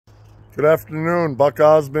Good afternoon, Buck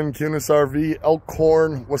Osmond, Kunes RV,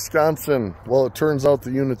 Elkhorn, Wisconsin. Well, it turns out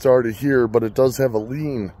the unit's already here, but it does have a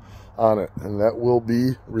lien on it, and that will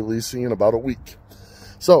be releasing in about a week.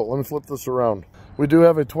 So, let me flip this around. We do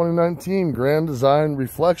have a 2019 Grand Design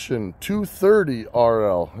Reflection 230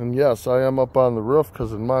 RL, and yes, I am up on the roof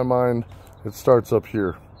because in my mind, it starts up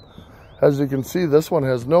here. As you can see, this one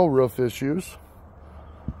has no roof issues.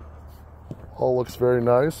 All looks very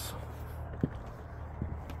nice.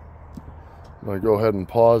 I'm going to go ahead and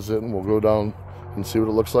pause it and we'll go down and see what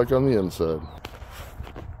it looks like on the inside.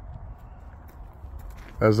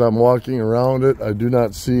 As I'm walking around it, I do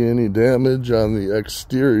not see any damage on the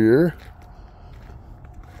exterior.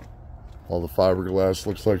 All the fiberglass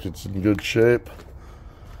looks like it's in good shape.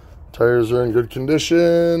 Tires are in good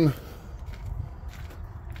condition.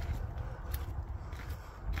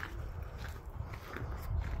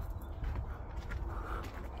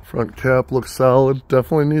 Front cap looks solid.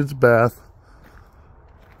 Definitely needs a bath,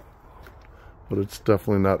 but it's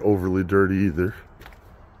definitely not overly dirty either.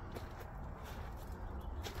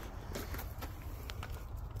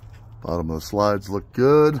 Bottom of the slides look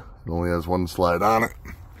good. It only has one slide on it.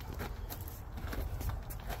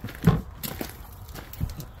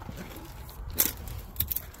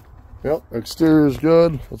 Yep, exterior is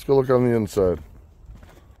good. Let's go look on the inside.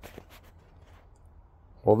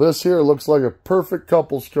 Well, this here looks like a perfect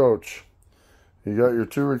couples coach. You got your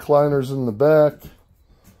two recliners in the back.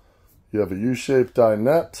 You have a U-shaped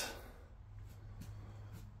dinette.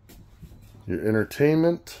 Your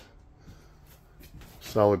entertainment.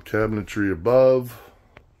 Solid cabinetry above.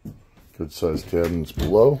 Good sized cabinets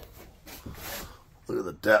below. Look at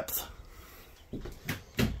the depth.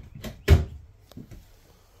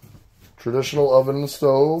 Traditional oven and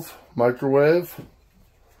stove. Microwave.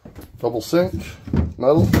 Double sink.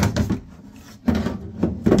 Metal.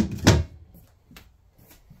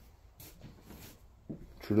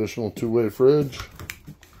 Traditional two-way fridge.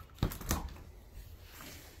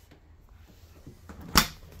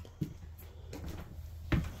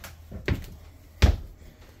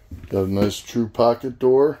 Got a nice true pocket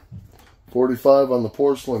door. 45 on the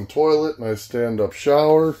porcelain toilet. Nice stand-up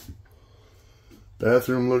shower.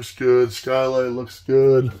 Bathroom looks good. Skylight looks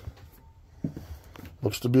good.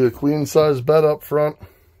 Looks to be a queen-size bed up front.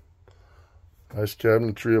 Nice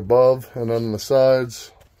cabinetry above and on the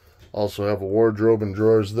sides. Also have a wardrobe and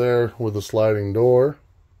drawers there with a sliding door.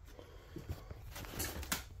 This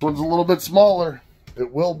one's a little bit smaller.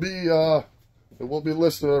 It will be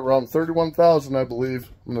listed at around $31,000, I believe.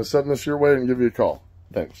 I'm going to send this your way and give you a call.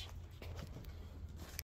 Thanks.